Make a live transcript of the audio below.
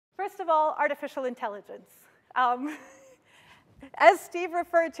first of all, artificial intelligence. As Steve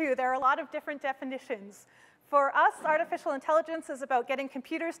referred to, there are a lot of different definitions. For us, artificial intelligence is about getting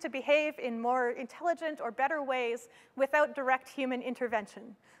computers to behave in more intelligent or better ways without direct human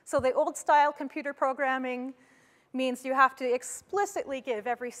intervention. So the old-style computer programming means you have to explicitly give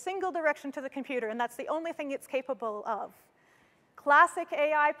every single direction to the computer, and that's the only thing it's capable of. Classic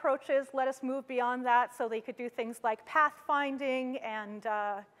AI approaches let us move beyond that, so they could do things like pathfinding and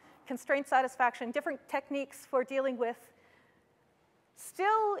constraint satisfaction, different techniques for dealing with.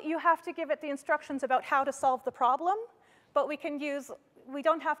 Still, you have to give it the instructions about how to solve the problem, but we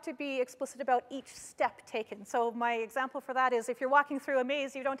don't have to be explicit about each step taken. So my example for that is if you're walking through a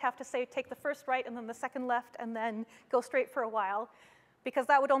maze, you don't have to say take the first right and then the second left and then go straight for a while, because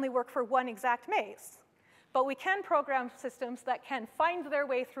that would only work for one exact maze. But we can program systems that can find their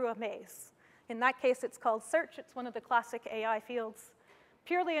way through a maze. In that case, it's called search. It's one of the classic AI fields,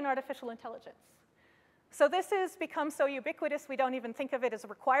 purely in artificial intelligence. So this has become so ubiquitous, we don't even think of it as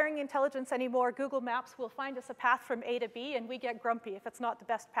requiring intelligence anymore. Google Maps will find us a path from A to B, and we get grumpy if it's not the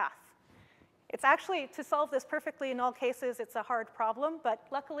best path. It's actually, to solve this perfectly in all cases, it's a hard problem, but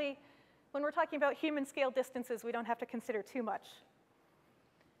luckily, when we're talking about human scale distances, we don't have to consider too much.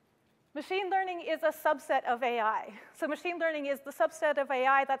 Machine learning is a subset of AI. So machine learning is the subset of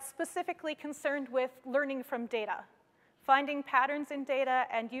AI that's specifically concerned with learning from data, finding patterns in data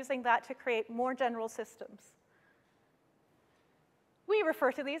and using that to create more general systems. We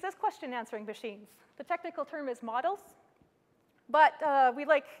refer to these as question answering machines. The technical term is models, but we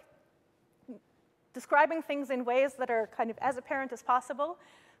like describing things in ways that are kind of as apparent as possible.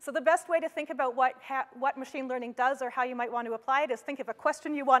 So the best way to think about what machine learning does or how you might want to apply it is think of a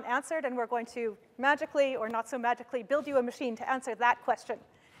question you want answered, and we're going to magically or not so magically build you a machine to answer that question,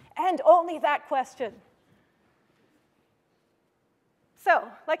 and only that question. So,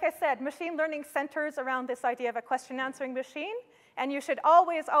 like I said, machine learning centers around this idea of a question-answering machine, and you should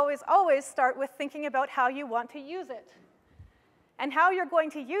always, always, always start with thinking about how you want to use it. And how you're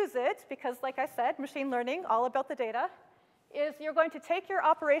going to use it, because like I said, machine learning, all about the data, is you're going to take your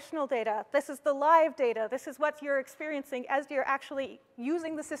operational data. This is the live data. This is what you're experiencing as you're actually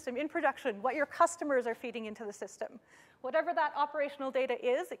using the system in production, what your customers are feeding into the system. Whatever that operational data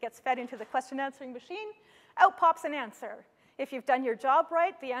is, it gets fed into the question-answering machine. Out pops an answer. If you've done your job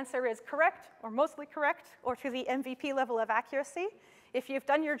right, the answer is correct, or mostly correct, or to the MVP level of accuracy. If you've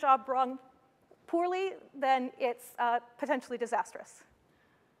done your job wrong poorly, then it's potentially disastrous.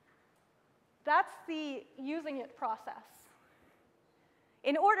 That's the using it process.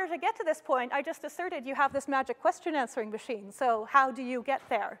 In order to get to this point, I just asserted you have this magic question answering machine. So how do you get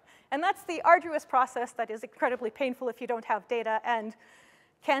there? And that's the arduous process that is incredibly painful if you don't have data and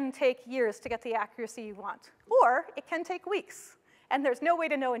can take years to get the accuracy you want. Or it can take weeks, and there's no way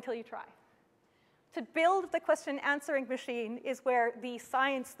to know until you try. To build the question answering machine is where the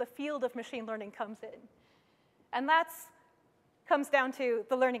science, the field of machine learning comes in. And that comes down to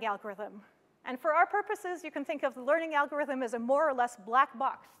the learning algorithm. And for our purposes, you can think of the learning algorithm as a more or less black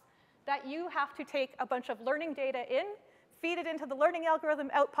box that you have to take a bunch of learning data in, feed it into the learning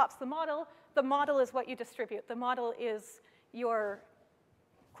algorithm, out pops the model. The model is what you distribute. The model is your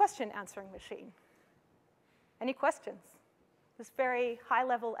question answering machine. Any questions? This very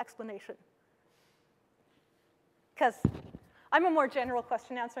high-level explanation. Because I'm a more general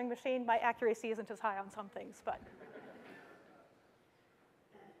question answering machine. My accuracy isn't as high on some things, but.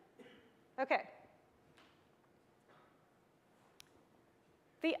 Okay.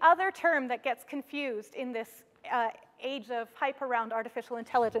 The other term that gets confused in this age of hype around artificial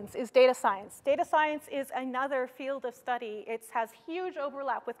intelligence is data science. Data science is another field of study. It has huge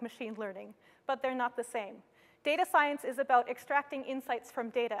overlap with machine learning, but they're not the same. Data science is about extracting insights from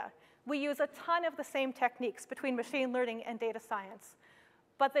data. We use a ton of the same techniques between machine learning and data science.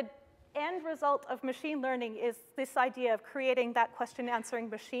 But the end result of machine learning is this idea of creating that question answering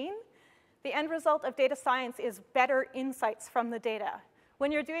machine. The end result of data science is better insights from the data.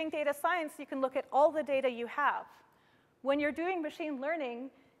 When you're doing data science, you can look at all the data you have. When you're doing machine learning,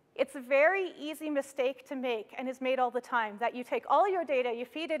 it's a very easy mistake to make, and is made all the time, that you take all your data, you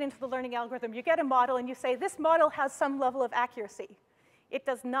feed it into the learning algorithm, you get a model, and you say, this model has some level of accuracy. It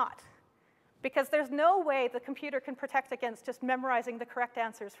does not, because there's no way the computer can protect against just memorizing the correct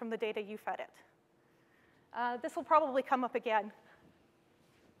answers from the data you fed it. This will probably come up again.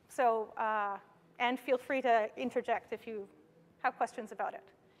 So, and feel free to interject if you have questions about it.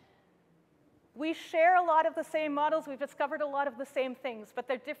 We share a lot of the same models. We've discovered a lot of the same things, but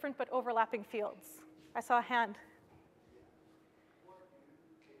they're different but overlapping fields. I saw a hand.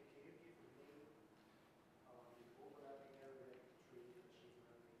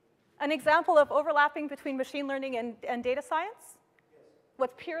 An example of overlapping between machine learning and data science?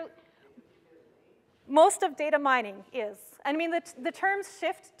 What's pure? Most of data mining is. I mean, the terms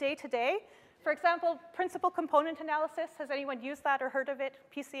shift day to day. For example, principal component analysis. Has anyone used that or heard of it?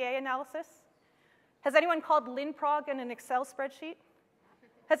 PCA analysis. Has anyone called linprog in an Excel spreadsheet?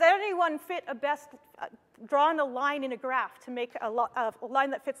 Has anyone drawn a line in a graph to make a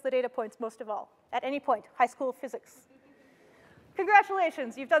line that fits the data points most of all? At any point, high school physics.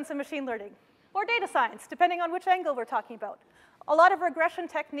 Congratulations, you've done some machine learning. Or data science, depending on which angle we're talking about. A lot of regression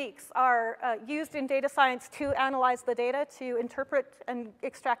techniques are used in data science to analyze the data, to interpret and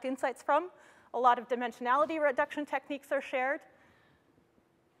extract insights from. A lot of dimensionality reduction techniques are shared.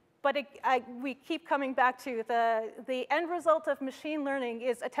 But we keep coming back to the end result of machine learning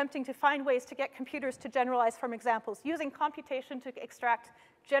is attempting to find ways to get computers to generalize from examples, using computation to extract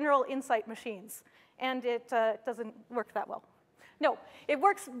general insight machines. And it doesn't work that well. No, it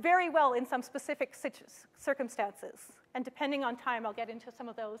works very well in some specific circumstances. And depending on time, I'll get into some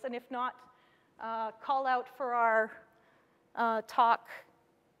of those. And if not, call out for our talk,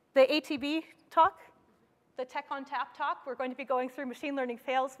 the ATB talk. The Tech on Tap talk, we're going to be going through machine learning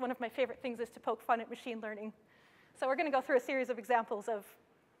fails. One of my favorite things is to poke fun at machine learning. So we're going to go through a series of examples of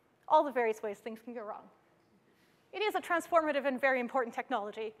all the various ways things can go wrong. It is a transformative and very important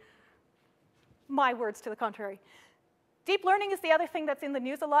technology. My words to the contrary. Deep learning is the other thing that's in the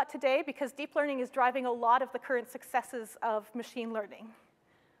news a lot today because deep learning is driving a lot of the current successes of machine learning.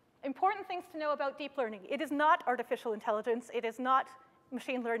 Important things to know about deep learning. It is not artificial intelligence. It is not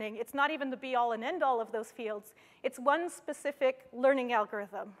machine learning. It's not even the be-all and end-all of those fields. It's one specific learning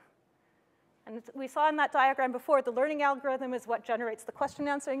algorithm. And we saw in that diagram before, the learning algorithm is what generates the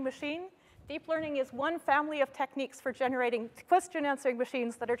question-answering machine. Deep learning is one family of techniques for generating question-answering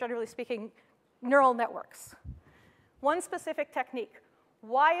machines that are, generally speaking, neural networks. One specific technique.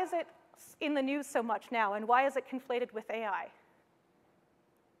 Why is it in the news so much now, and why is it conflated with AI?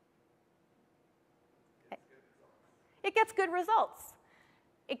 It gets good results.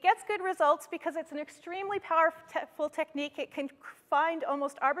 It gets good results because it's an extremely powerful technique. It can find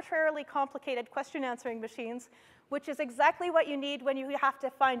almost arbitrarily complicated question-answering machines, which is exactly what you need when you have to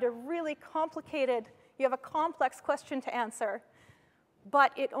find a really complicated, you have a complex question to answer.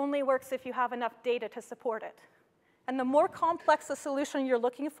 But it only works if you have enough data to support it. And the more complex the solution you're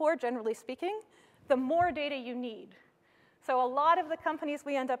looking for, generally speaking, the more data you need. So a lot of the companies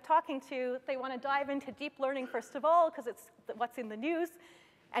we end up talking to, they want to dive into deep learning first of all, because it's what's in the news.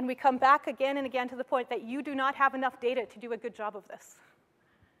 And we come back again and again to the point that you do not have enough data to do a good job of this.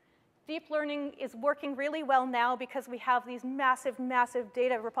 Deep learning is working really well now because we have these massive, massive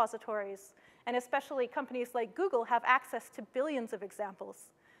data repositories. And especially companies like Google have access to billions of examples.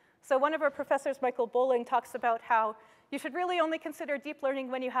 So one of our professors, Michael Bowling, talks about how you should really only consider deep learning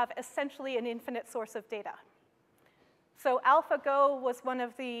when you have essentially an infinite source of data. So AlphaGo was one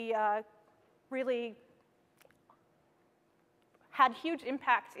of the really had huge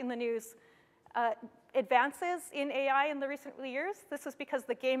impact in the news advances in AI in the recent years. This is because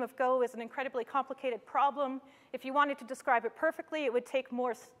the game of Go is an incredibly complicated problem. If you wanted to describe it perfectly, it would take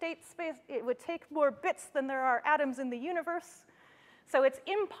more state space. It would take more bits than there are atoms in the universe. So it's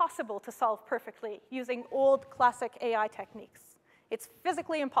impossible to solve perfectly using old classic AI techniques. It's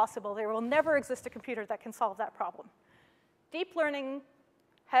physically impossible. There will never exist a computer that can solve that problem. Deep learning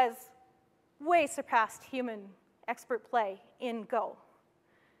has way surpassed human expert play in Go.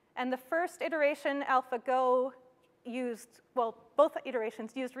 And the first iteration, AlphaGo, used, well, both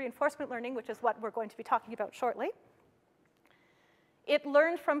iterations used reinforcement learning, which is what we're going to be talking about shortly. It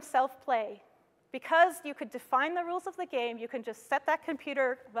learned from self-play. Because you could define the rules of the game, you can just set that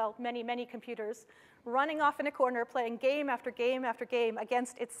computer, well, many, many computers, running off in a corner, playing game after game after game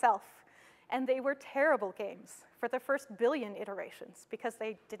against itself. And they were terrible games for the first billion iterations because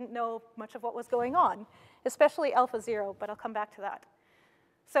they didn't know much of what was going on, especially AlphaZero, but I'll come back to that.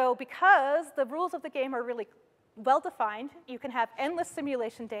 So because the rules of the game are really well-defined, you can have endless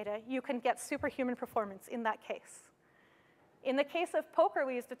simulation data, you can get superhuman performance in that case. In the case of poker,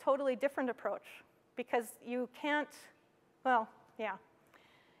 we used a totally different approach because you can't, well, yeah.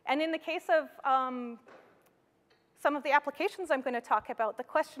 And in the case of some of the applications I'm going to talk about, the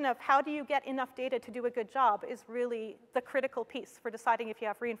question of how do you get enough data to do a good job is really the critical piece for deciding if you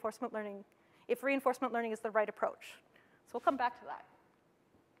have reinforcement learning, if reinforcement learning is the right approach. So we'll come back to that.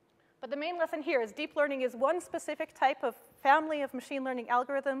 But the main lesson here is deep learning is one specific type of family of machine learning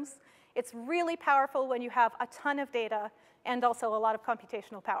algorithms. It's really powerful when you have a ton of data and also a lot of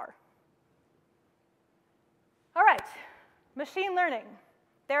computational power. All right, machine learning.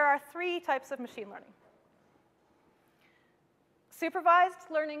 There are three types of machine learning. Supervised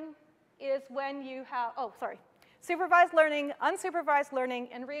learning, is when you have, supervised learning, unsupervised learning,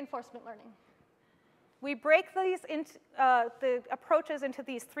 and reinforcement learning. We break these the approaches into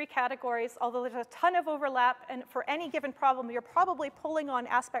these three categories, although there's a ton of overlap, and for any given problem, you're probably pulling on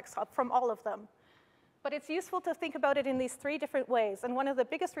aspects from all of them. But it's useful to think about it in these three different ways, and one of the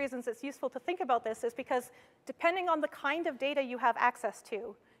biggest reasons it's useful to think about this is because depending on the kind of data you have access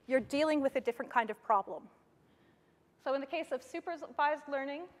to, you're dealing with a different kind of problem. So in the case of supervised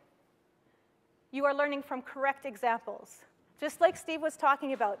learning, you are learning from correct examples. Just like Steve was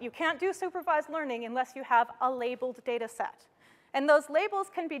talking about, you can't do supervised learning unless you have a labeled data set. And those labels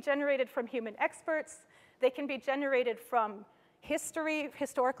can be generated from human experts. They can be generated from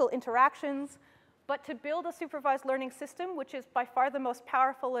historical interactions. But to build a supervised learning system, which is by far the most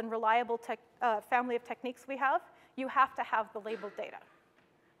powerful and reliable family of techniques we have, you have to have the labeled data.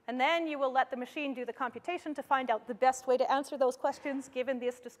 And then you will let the machine do the computation to find out the best way to answer those questions, given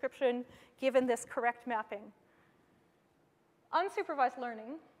this description, given this correct mapping. Unsupervised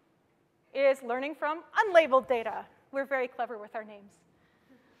learning is learning from unlabeled data. We're very clever with our names.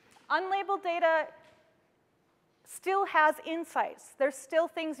 Unlabeled data still has insights. There's still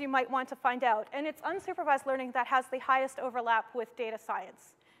things you might want to find out. And it's unsupervised learning that has the highest overlap with data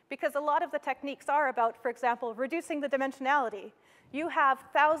science. Because a lot of the techniques are about, for example, reducing the dimensionality. You have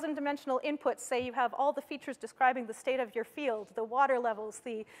 1,000-dimensional inputs. Say you have all the features describing the state of your field, the water levels,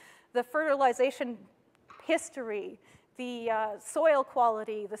 the fertilization history, the soil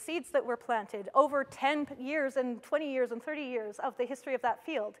quality, the seeds that were planted, over 10 years and 20 years and 30 years of the history of that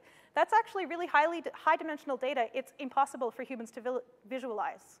field. That's actually really high-dimensional data. It's impossible for humans to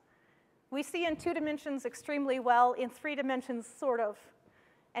visualize. We see in 2 dimensions extremely well, in 3 dimensions sort of,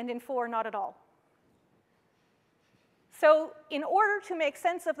 and in 4 not at all. So in order to make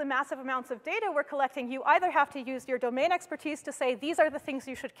sense of the massive amounts of data we're collecting, you either have to use your domain expertise to say, these are the things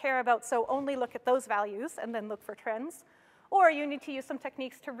you should care about, so only look at those values and then look for trends, or you need to use some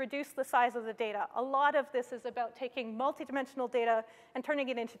techniques to reduce the size of the data. A lot of this is about taking multidimensional data and turning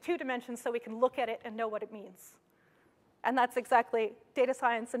it into 2 dimensions so we can look at it and know what it means. And that's exactly data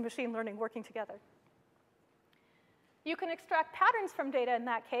science and machine learning working together. You can extract patterns from data in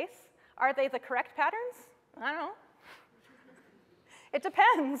that case. Are they the correct patterns? I don't know. It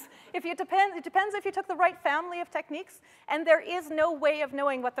depends. It depends if you took the right family of techniques, and there is no way of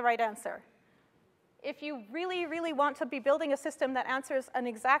knowing what the right answer. If you really, really want to be building a system that answers an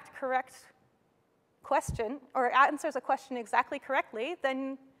exact correct question, or answers a question exactly correctly,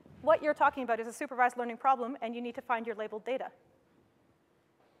 then what you're talking about is a supervised learning problem, and you need to find your labeled data.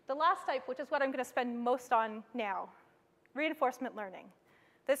 The last type, which is what I'm going to spend most on now, reinforcement learning.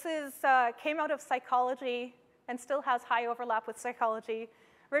 This came out of psychology and still has high overlap with psychology.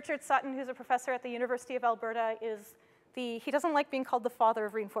 Richard Sutton, who's a professor at the University of Alberta, he doesn't like being called the father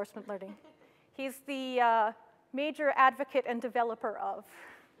of reinforcement learning. He's the major advocate and developer of.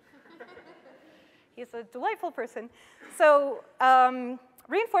 He's a delightful person. So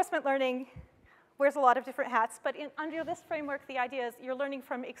reinforcement learning wears a lot of different hats, but under this framework, the idea is you're learning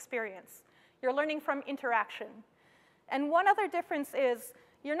from experience. You're learning from interaction. And one other difference is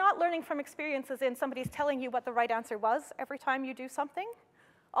you're not learning from experiences in somebody's telling you what the right answer was every time you do something.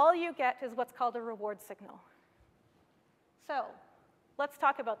 All you get is what's called a reward signal. So let's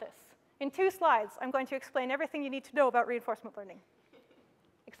talk about this. In 2 slides, I'm going to explain everything you need to know about reinforcement learning,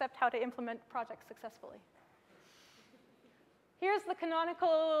 except how to implement projects successfully. Here's the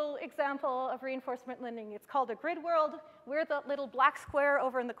canonical example of reinforcement learning. It's called a grid world. We're the little black square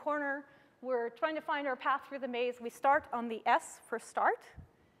over in the corner. We're trying to find our path through the maze. We start on the S for start.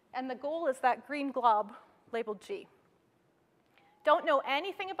 And the goal is that green glob labeled G. Don't know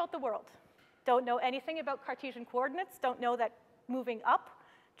anything about the world. Don't know anything about Cartesian coordinates. Don't know that moving up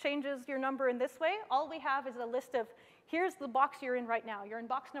changes your number in this way. All we have is a list of, here's the box you're in right now. You're in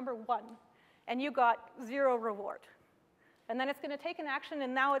box number 1. And you got 0 reward. And then it's going to take an action,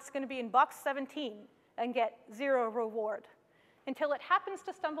 and now it's going to be in box 17 and get 0 reward until it happens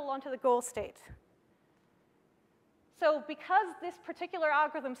to stumble onto the goal state. So because this particular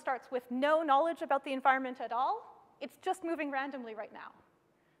algorithm starts with no knowledge about the environment at all, it's just moving randomly right now.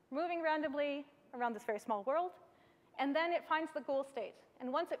 Moving randomly around this very small world, and then it finds the goal state.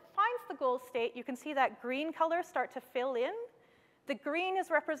 And once it finds the goal state, you can see that green color start to fill in. The green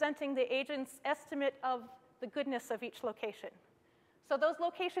is representing the agent's estimate of the goodness of each location. So those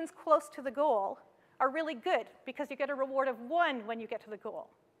locations close to the goal are really good because you get a reward of 1 when you get to the goal.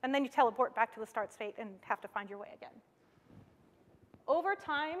 And then you teleport back to the start state and have to find your way again. Over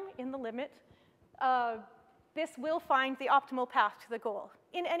time, in the limit, this will find the optimal path to the goal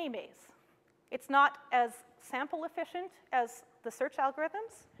in any maze. It's not as sample efficient as the search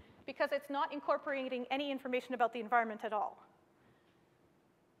algorithms because it's not incorporating any information about the environment at all.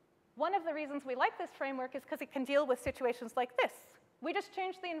 One of the reasons we like this framework is because it can deal with situations like this. We just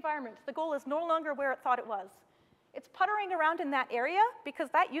changed the environment. The goal is no longer where it thought it was. It's puttering around in that area because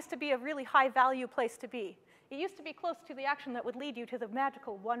that used to be a really high value place to be. It used to be close to the action that would lead you to the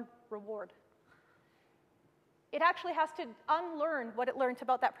magical one reward. It actually has to unlearn what it learned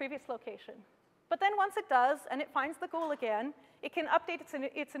about that previous location. But then once it does, and it finds the goal again, it can update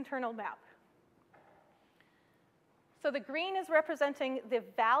its internal map. So the green is representing the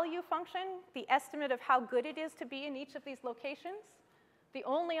value function, the estimate of how good it is to be in each of these locations. The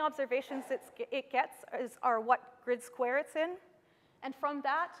only observations it gets are what grid square it's in. And from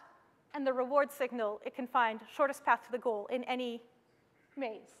that, and the reward signal, it can find shortest path to the goal in any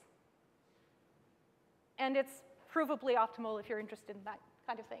maze. And it's provably optimal if you're interested in that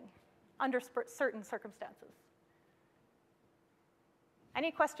kind of thing, under certain circumstances.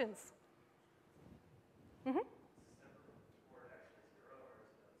 Any questions? Mm-hmm.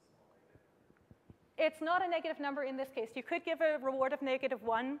 It's not a negative number in this case. You could give a reward of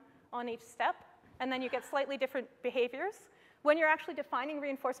 -1 on each step, and then you get slightly different behaviors. When you're actually defining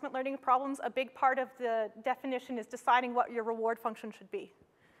reinforcement learning problems, a big part of the definition is deciding what your reward function should be.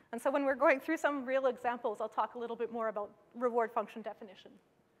 And so when we're going through some real examples, I'll talk a little bit more about reward function definition.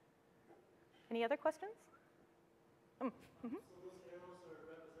 Any other questions? Mm-hmm. So those arrows are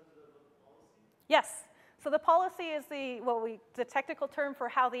representative of the policy? Yes. So the policy is the technical term for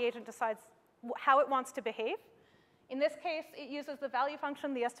how the agent decides how it wants to behave. In this case, it uses the value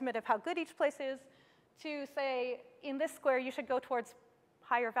function, the estimate of how good each place is, to say, in this square, you should go towards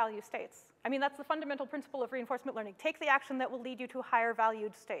higher value states. I mean, that's the fundamental principle of reinforcement learning. Take the action that will lead you to higher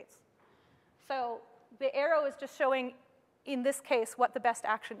valued states. So the arrow is just showing, in this case, what the best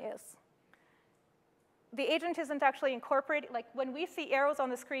action is. The agent isn't actually incorporated. Like, when we see arrows on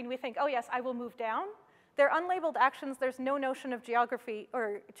the screen, we think, oh, yes, I will move down. They're unlabeled actions. There's no notion of geography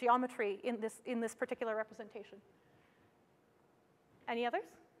or geometry in this particular representation. Any others?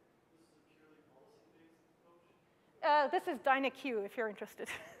 This is DynaQ, if you're interested.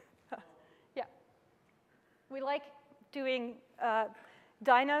 Yeah. We like doing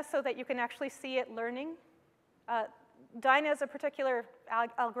Dyna so that you can actually see it learning. Dyna is a particular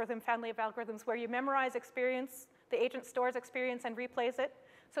algorithm, family of algorithms, where you memorize experience, the agent stores experience and replays it,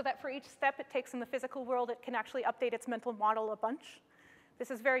 so that for each step it takes in the physical world, it can actually update its mental model a bunch.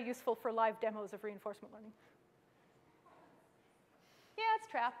 This is very useful for live demos of reinforcement learning. Yeah, it's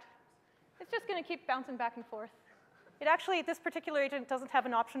trapped. It's just going to keep bouncing back and forth. It actually, this particular agent doesn't have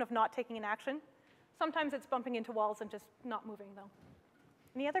an option of not taking an action. Sometimes it's bumping into walls and just not moving, though.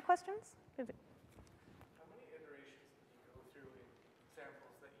 Any other questions? How many iterations did you go through in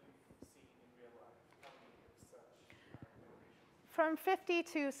examples that you've seen in real life? How many of such iterations? From 50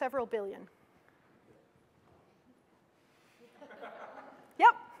 to several billion.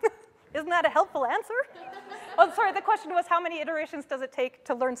 Yep. Isn't that a helpful answer? Oh, sorry, the question was how many iterations does it take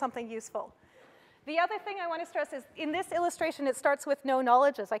to learn something useful? The other thing I want to stress is, in this illustration, it starts with no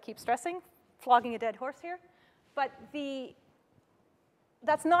knowledge, as I keep stressing, flogging a dead horse here. But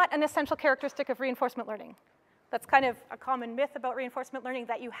that's not an essential characteristic of reinforcement learning. That's kind of a common myth about reinforcement learning,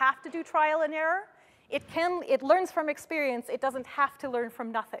 that you have to do trial and error. It learns from experience. It doesn't have to learn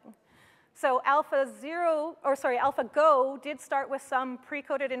from nothing. So AlphaGo did start with some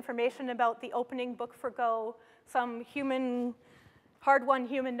pre-coded information about the opening book for Go, some hard-won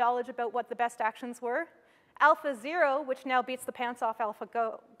human knowledge about what the best actions were. AlphaZero, which now beats the pants off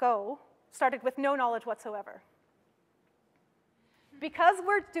AlphaGo, started with no knowledge whatsoever. Because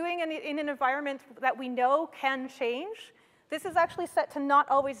we're doing it in an environment that we know can change, this is actually set to not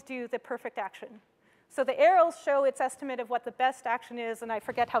always do the perfect action. So the arrows show its estimate of what the best action is, and I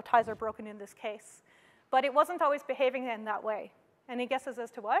forget how ties are broken in this case. But it wasn't always behaving in that way. Any guesses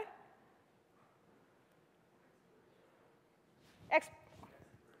as to why?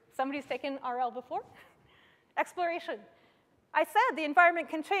 Somebody's taken RL before? Exploration. I said the environment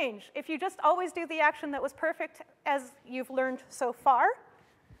can change. If you just always do the action that was perfect as you've learned so far,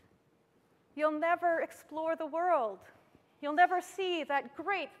 you'll never explore the world. You'll never see that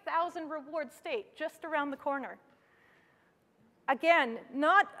great 1,000 reward state just around the corner. Again,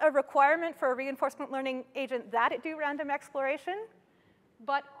 not a requirement for a reinforcement learning agent that it do random exploration,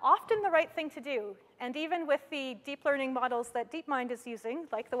 but often the right thing to do. And even with the deep learning models that DeepMind is using,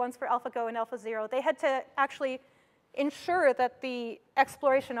 like the ones for AlphaGo and AlphaZero, they had to actually ensure that the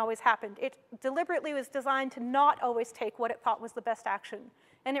exploration always happened. It deliberately was designed to not always take what it thought was the best action.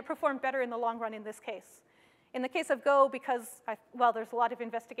 And it performed better in the long run in this case. In the case of Go, because, well, there's a lot of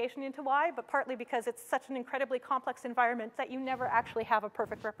investigation into why, but partly because it's such an incredibly complex environment that you never actually have a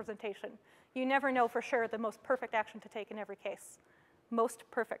perfect representation. You never know for sure the most perfect action to take in every case. Most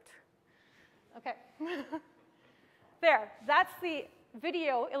perfect. Okay. There, that's the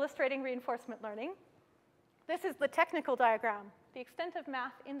video illustrating reinforcement learning. This is the technical diagram. The extent of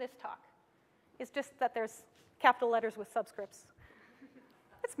math in this talk is just that there's capital letters with subscripts.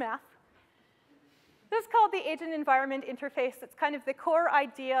 It's math. This is called the agent-environment interface. It's kind of the core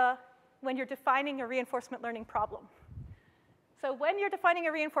idea when you're defining a reinforcement learning problem. So when you're defining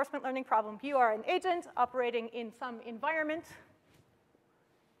a reinforcement learning problem, you are an agent operating in some environment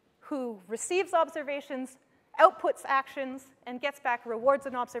who receives observations, outputs actions, and gets back rewards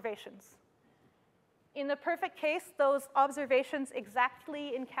and observations. In the perfect case, those observations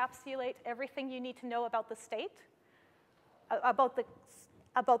exactly encapsulate everything you need to know about the state, about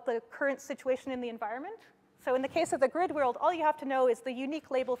the current situation in the environment. So in the case of the grid world, all you have to know is the unique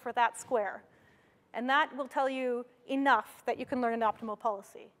label for that square. And that will tell you enough that you can learn an optimal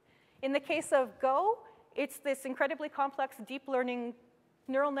policy. In the case of Go, it's this incredibly complex deep learning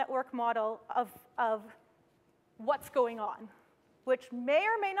neural network model of what's going on, which may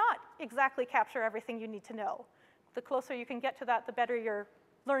or may not exactly capture everything you need to know. The closer you can get to that, the better your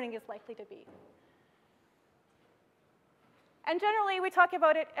learning is likely to be. And generally, we talk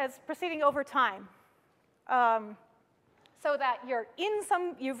about it as proceeding over time. So that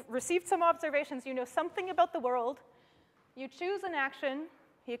you've received some observations, you know something about the world, you choose an action,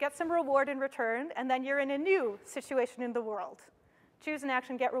 you get some reward in return, and then you're in a new situation in the world. Choose an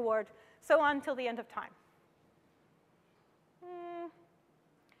action, get reward, so on till the end of time.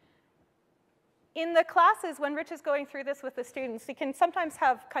 In the classes, when Rich is going through this with the students, he can sometimes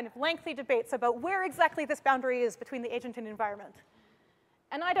have kind of lengthy debates about where exactly this boundary is between the agent and environment.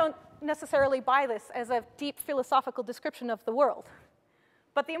 And I don't necessarily buy this as a deep philosophical description of the world.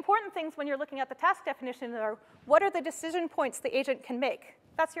 But the important things when you're looking at the task definition are, what are the decision points the agent can make?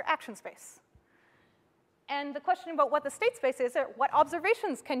 That's your action space. And the question about what the state space is, what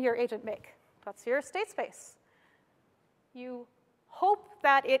observations can your agent make? That's your state space. You hope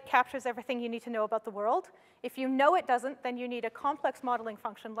that it captures everything you need to know about the world. If you know it doesn't, then you need a complex modeling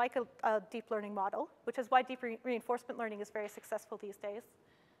function like a deep learning model, which is why deep reinforcement learning is very successful these days.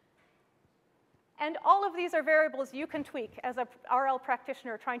 And all of these are variables you can tweak as a RL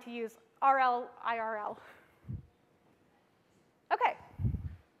practitioner trying to use RL, IRL. Okay.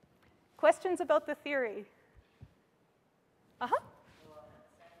 Questions about the theory? Uh-huh.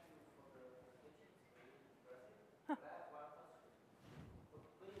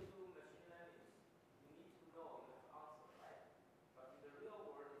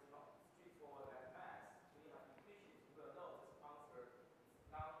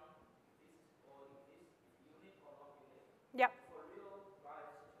 Yep. For real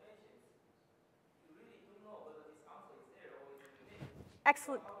life situations, you really don't know whether this answer is there or is unique.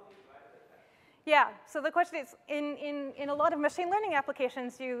 Excellent. So how do you evaluate that? Yeah, so the question is, in a lot of machine learning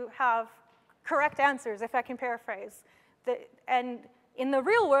applications, you have correct answers, if I can paraphrase. And in the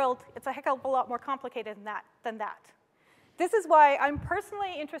real world, it's a heck of a lot more complicated than that. This is why I'm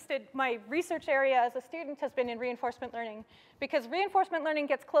personally interested, my research area as a student has been in reinforcement learning, because reinforcement learning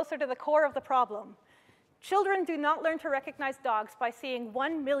gets closer to the core of the problem. Children do not learn to recognize dogs by seeing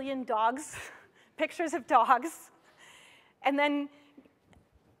 1 million dogs, pictures of dogs, and then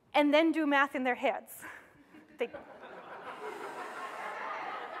do math in their heads.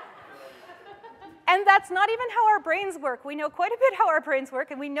 And that's not even how our brains work. We know quite a bit how our brains work,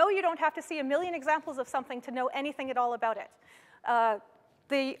 and we know you don't have to see a million examples of something to know anything at all about it.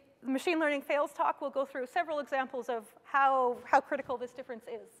 The machine learning fails talk will go through several examples of how critical this difference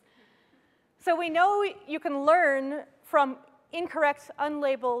is. So we know you can learn from incorrect,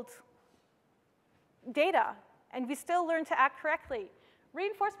 unlabeled data, and we still learn to act correctly.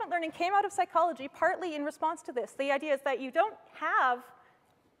 Reinforcement learning came out of psychology partly in response to this. The idea is that you don't have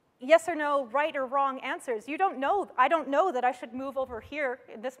yes or no, right or wrong answers. You don't know. I don't know that I should move over here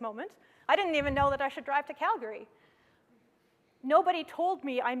in this moment. I didn't even know that I should drive to Calgary. Nobody told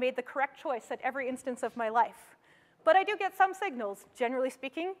me I made the correct choice at every instance of my life. But I do get some signals, generally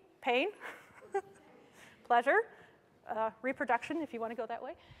speaking, pain, pleasure, reproduction, if you want to go that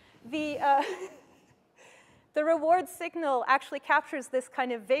way. The reward signal actually captures this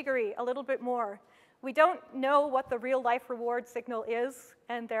kind of vagary a little bit more. We don't know what the real-life reward signal is,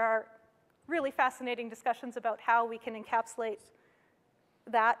 and there are really fascinating discussions about how we can encapsulate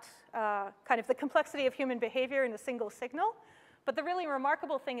that, kind of the complexity of human behavior in a single signal. But the really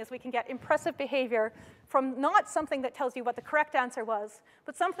remarkable thing is we can get impressive behavior from not something that tells you what the correct answer was,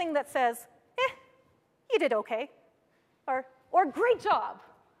 but something that says, you did okay, or great job,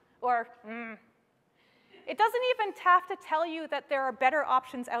 or It doesn't even have to tell you that there are better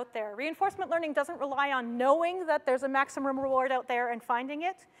options out there. Reinforcement learning doesn't rely on knowing that there's a maximum reward out there and finding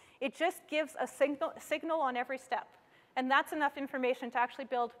it. It just gives a signal on every step. And that's enough information to actually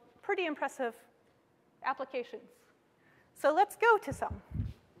build pretty impressive applications. So let's go to some.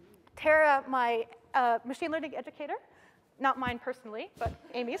 Tara, my machine learning educator, not mine personally, but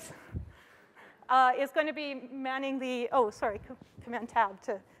Amy's, is going to be manning the, Command Tab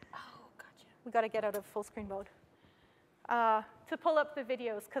to, we got to get out of full screen mode, to pull up the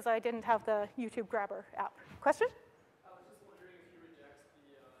videos because I didn't have the YouTube Grabber app. Question? I was just wondering if he rejects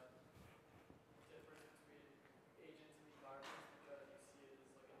the difference between agents and environments because you see it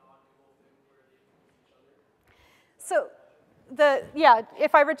as like a non-dual thing where they influence each other. So,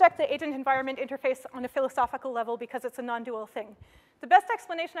 if I reject the agent-environment interface on a philosophical level because it's a non-dual thing. The best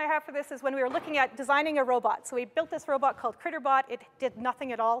explanation I have for this is when we were looking at designing a robot. So we built this robot called CritterBot. It did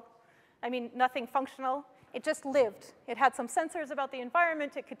nothing at all. I mean, nothing functional. It just lived. It had some sensors about the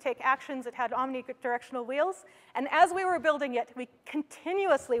environment. It could take actions. It had omnidirectional wheels. And as we were building it, we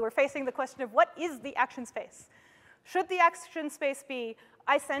continuously were facing the question of what is the action space? Should the action space be,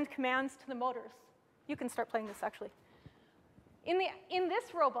 I send commands to the motors? You can start playing this, actually. In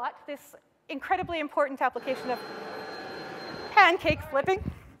this robot, this incredibly important application of pancake flipping.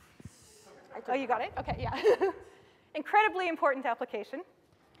 Oh, you got it? OK, yeah. Incredibly important application.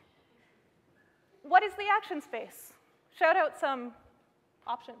 What is the action space? Shout out some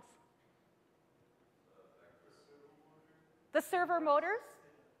options. The server motors?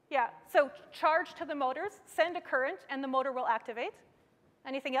 Yeah, so charge to the motors, send a current, and the motor will activate.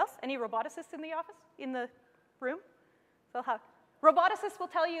 Anything else? Any roboticists in the office, in the room? Roboticists will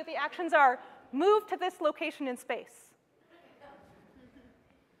tell you the actions are move to this location in space.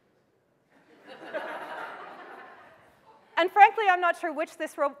 And frankly, I'm not sure which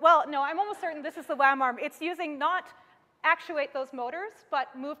this, well, no, I'm almost certain this is the WAM arm. It's using not actuate those motors,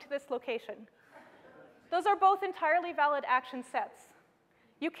 but move to this location. Those are both entirely valid action sets.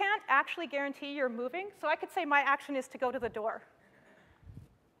 You can't actually guarantee you're moving, so I could say my action is to go to the door.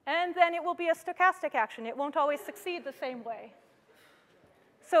 And then it will be a stochastic action. It won't always succeed the same way.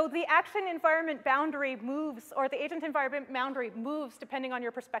 So the action environment boundary moves, or the agent environment boundary moves depending on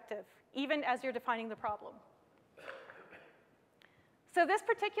your perspective, even as you're defining the problem. So this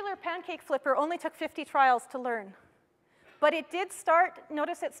particular pancake flipper only took 50 trials to learn. But it did start,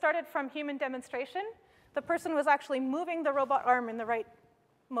 notice it started from human demonstration. The person was actually moving the robot arm in the right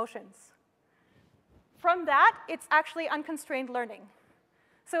motions. From that, it's actually unconstrained learning.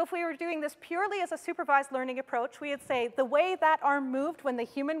 So if we were doing this purely as a supervised learning approach, we would say the way that arm moved when the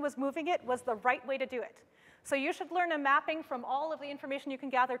human was moving it was the right way to do it. So you should learn a mapping from all of the information you can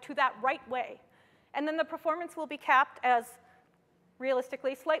gather to that right way. And then the performance will be capped as,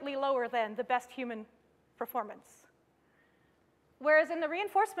 realistically, slightly lower than the best human performance. Whereas in the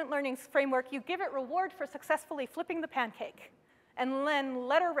reinforcement learning framework, you give it reward for successfully flipping the pancake, and then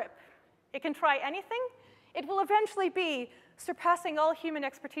let her rip. It can try anything. It will eventually be surpassing all human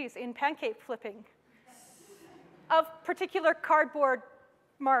expertise in pancake flipping of particular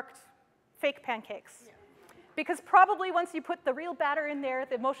cardboard-marked fake pancakes. Yeah. Because probably once you put the real batter in there,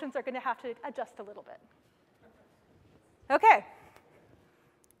 the motions are going to have to adjust a little bit. OK.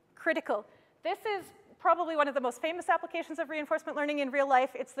 Critical. This is probably one of the most famous applications of reinforcement learning in real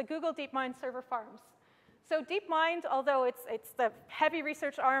life. It's the Google DeepMind server farms. So DeepMind, although it's the heavy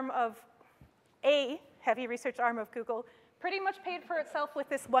research arm of Google, pretty much paid for itself with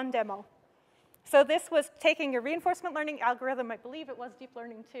this one demo. So this was taking a reinforcement learning algorithm, I believe it was deep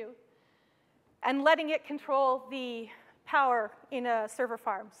learning too, and letting it control the power in server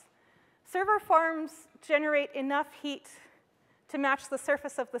farms. Server farms generate enough heat to match the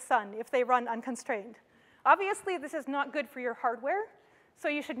surface of the sun if they run unconstrained. Obviously, this is not good for your hardware, so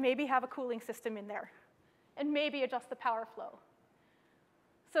you should maybe have a cooling system in there and maybe adjust the power flow.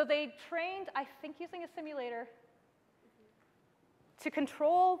 So they trained, I think using a simulator, to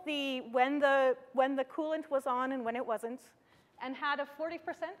control when the coolant was on and when it wasn't, and had a 40%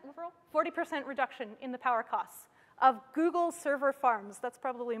 overall, 40% reduction in the power costs of Google server farms. That's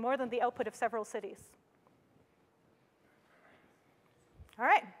probably more than the output of several cities. All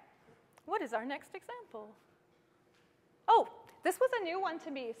right, what is our next example? Oh, this was a new one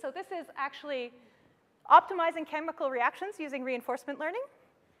to me. So this is actually optimizing chemical reactions using reinforcement learning.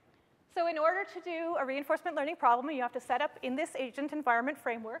 So in order to do a reinforcement learning problem, you have to set up in this agent environment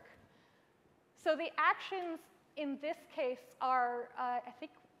framework. So the actions in this case are, I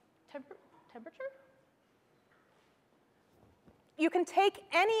think, temperature? you can take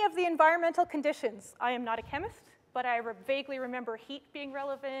any of the environmental conditions. I am not a chemist, but I vaguely remember heat being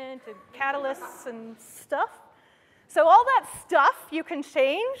relevant and catalysts and stuff. So all that stuff you can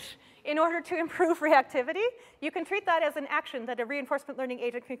change in order to improve reactivity. You can treat that as an action that a reinforcement learning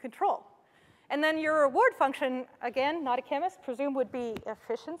agent can control. And then your reward function, again, not a chemist, presume would be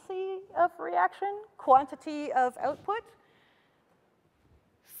efficiency of reaction, quantity of output.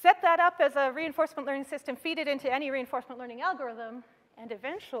 Set that up as a reinforcement learning system, feed it into any reinforcement learning algorithm, and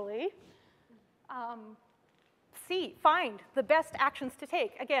eventually find the best actions to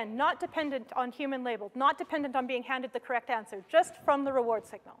take. Again, not dependent on human labeled, not dependent on being handed the correct answer, just from the reward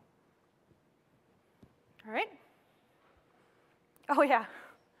signal. All right? Oh, yeah.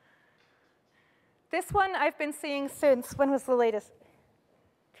 This one I've been seeing since, when was the latest?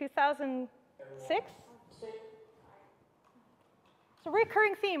 2006? It's a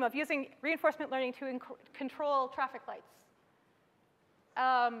recurring theme of using reinforcement learning to control traffic lights.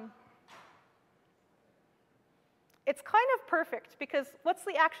 It's kind of perfect, because what's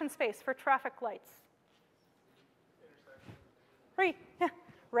the action space for traffic lights? Three.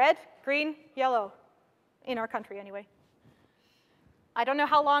 Red, green, yellow. In our country, anyway. I don't know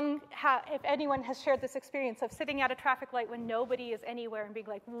how long, if anyone has shared this experience of sitting at a traffic light when nobody is anywhere and being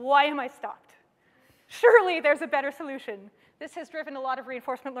like, why am I stopped? Surely there's a better solution. This has driven a lot of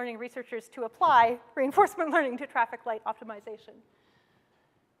reinforcement learning researchers to apply reinforcement learning to traffic light optimization.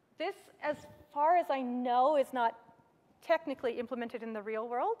 This, as far as I know, is not technically implemented in the real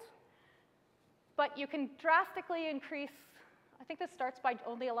world, but you can drastically increase. I think this starts by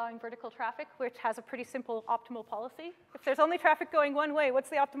only allowing vertical traffic, which has a pretty simple optimal policy. If there's only traffic going one way,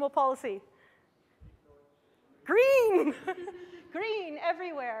 what's the optimal policy? Green! Green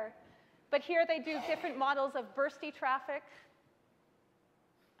everywhere. But here they do different models of bursty traffic,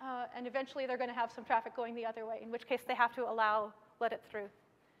 and eventually they're going to have some traffic going the other way, in which case they have to let it through.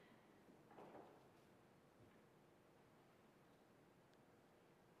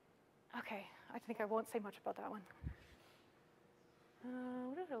 Okay, I think I won't say much about that one.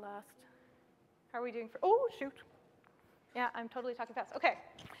 What did it last? How are we doing for, oh, shoot. Yeah, I'm totally talking fast. Okay.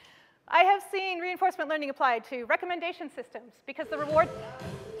 I have seen reinforcement learning applied to recommendation systems because the reward,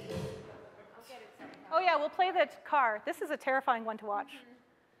 oh yeah, we'll play the car. This is a terrifying one to watch.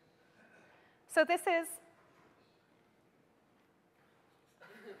 So this is,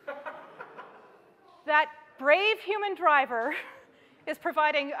 that brave human driver is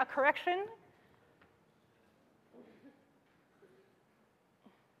providing a correction.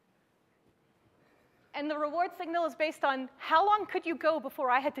 And the reward signal is based on how long could you go before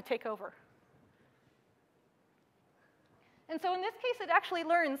I had to take over. And so in this case, it actually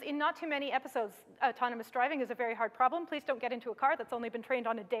learns in not too many episodes. Autonomous driving is a very hard problem. Please don't get into a car that's only been trained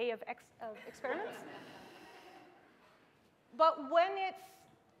on a day of experiments. But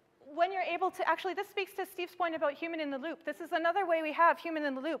when you're able to, actually this speaks to Steve's point about human in the loop. This is another way we have human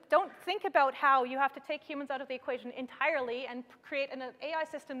in the loop. Don't think about how you have to take humans out of the equation entirely and create an AI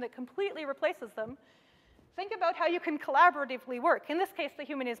system that completely replaces them. Think about how you can collaboratively work. In this case, the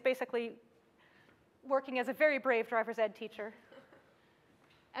human is basically working as a very brave driver's ed teacher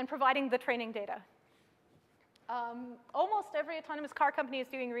and providing the training data. Almost every autonomous car company is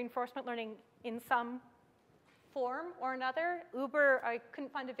doing reinforcement learning in some form or another. Uber, I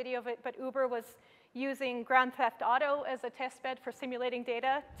couldn't find a video of it, but Uber was using Grand Theft Auto as a test bed for simulating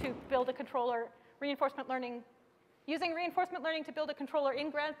data to build a controller, using reinforcement learning to build a controller in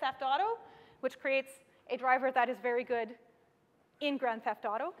Grand Theft Auto, which creates a driver that is very good in Grand Theft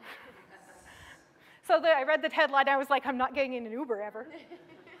Auto. So I read the headline, I was like, I'm not getting in an Uber ever.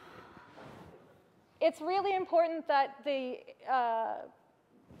 It's really important that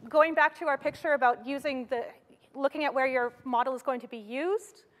going back to our picture about looking at where your model is going to be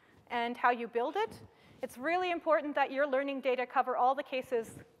used and how you build it, it's really important that your learning data cover all the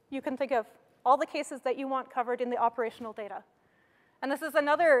cases you can think of, all the cases that you want covered in the operational data. And this is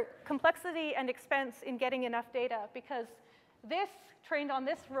another complexity and expense in getting enough data, because this, trained on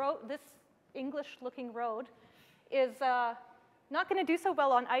this road, this English-looking road, is not going to do so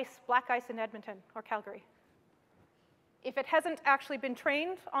well on ice, black ice in Edmonton or Calgary. If it hasn't actually been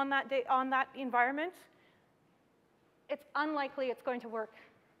trained on that environment, it's unlikely it's going to work.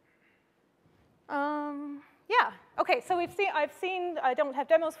 Yeah, okay, so I've seen, I don't have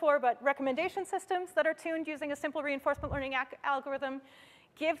demos for, but recommendation systems that are tuned using a simple reinforcement learning algorithm.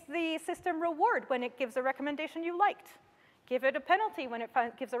 Give the system reward when it gives a recommendation you liked. Give it a penalty when it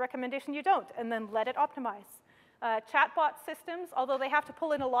gives a recommendation you don't, and then let it optimize. Chatbot systems, although they have to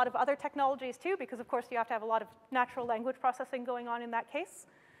pull in a lot of other technologies too, because of course you have to have a lot of natural language processing going on in that case.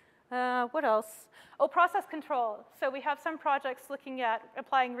 What else? Oh, process control. So we have some projects looking at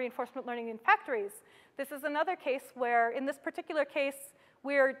applying reinforcement learning in factories. This is another case where, in this particular case,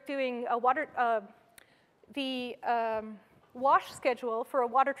 we're doing a wash schedule for a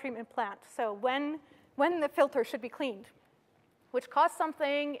water treatment plant. So when the filter should be cleaned, which costs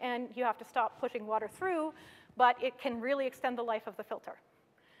something, and you have to stop pushing water through, but it can really extend the life of the filter.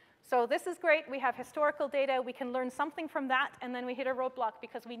 So this is great. We have historical data. We can learn something from that, and then we hit a roadblock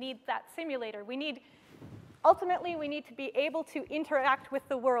because we need that simulator. Ultimately, we need to be able to interact with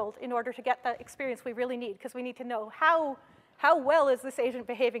the world in order to get the experience we really need, because we need to know how well is this agent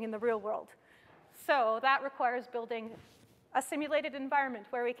behaving in the real world. So that requires building a simulated environment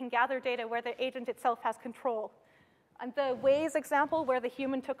where we can gather data where the agent itself has control. And the Waze example where the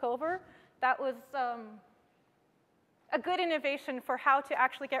human took over, that was a good innovation for how to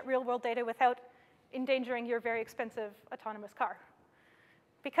actually get real-world data without endangering your very expensive autonomous car,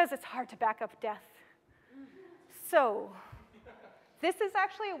 because it's hard to back up death. So this is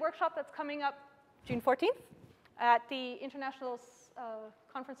actually a workshop that's coming up June 14th at the International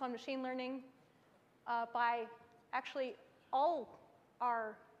Conference on Machine Learning by actually all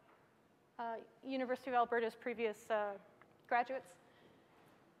our University of Alberta's previous graduates.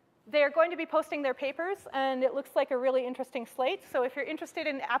 They're going to be posting their papers, and it looks like a really interesting slate. So if you're interested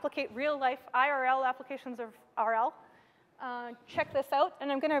in real-life IRL applications of RL, check this out.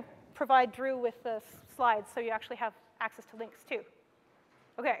 And I'm going to provide Drew with the slides so you actually have access to links too.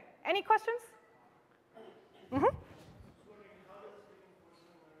 OK, any questions? Mm-hmm.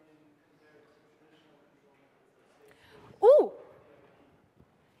 Ooh.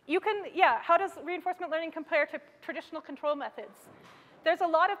 How does reinforcement learning compare to traditional control methods? There's a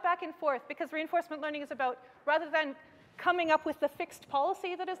lot of back and forth, because reinforcement learning is about, rather than coming up with the fixed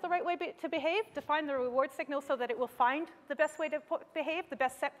policy that is the right way to behave, define the reward signal so that it will find the best way to behave, the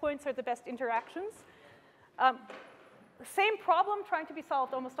best set points or the best interactions. Same problem trying to be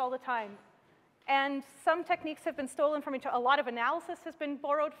solved almost all the time. And some techniques have been stolen from each other. A lot of analysis has been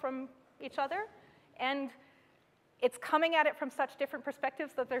borrowed from each other. And it's coming at it from such different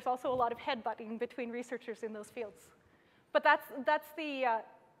perspectives that there's also a lot of headbutting between researchers in those fields. But that's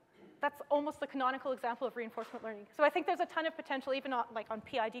almost the canonical example of reinforcement learning. So I think there's a ton of potential, even on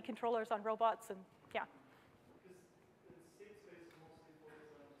PID controllers on robots, and yeah. Because in state space, mostly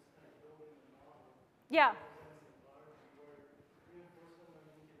focused on just kind of building the model. Yeah. Where reinforcement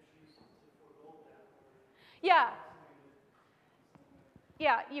learning can choose to forego that. Yeah.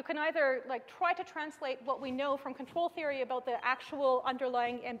 Yeah, you can either try to translate what we know from control theory about the actual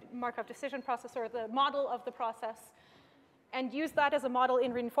underlying Markov decision process or the model of the process, and use that as a model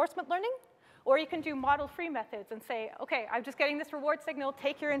in reinforcement learning. Or you can do model-free methods and say, OK, I'm just getting this reward signal,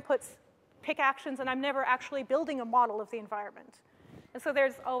 take your inputs, pick actions, and I'm never actually building a model of the environment. And so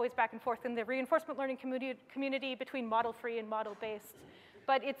there's always back and forth in the reinforcement learning community between model-free and model-based.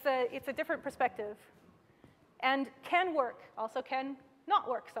 But it's a different perspective. And can work, also can not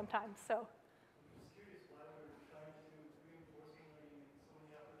work sometimes. So. I'm just curious why we're trying to do reinforcement learning in so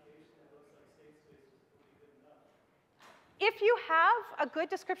many applications that looks like state space was really good enough. If you have a good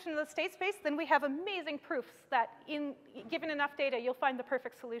description of the state space, then we have amazing proofs that given enough data, you'll find the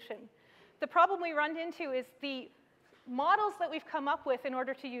perfect solution. The problem we run into is the models that we've come up with in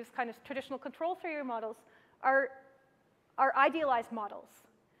order to use kind of traditional control theory models are idealized models.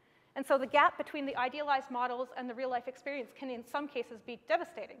 And so the gap between the idealized models and the real-life experience can, in some cases, be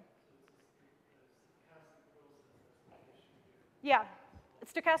devastating. Yeah,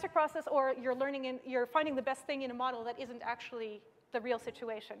 it's a stochastic process, or you're finding the best thing in a model that isn't actually the real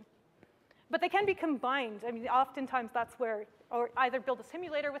situation. But they can be combined. I mean, oftentimes that's where, or either build a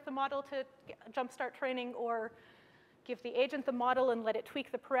simulator with the model to jumpstart training, or give the agent the model and let it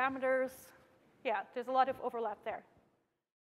tweak the parameters. Yeah, there's a lot of overlap there.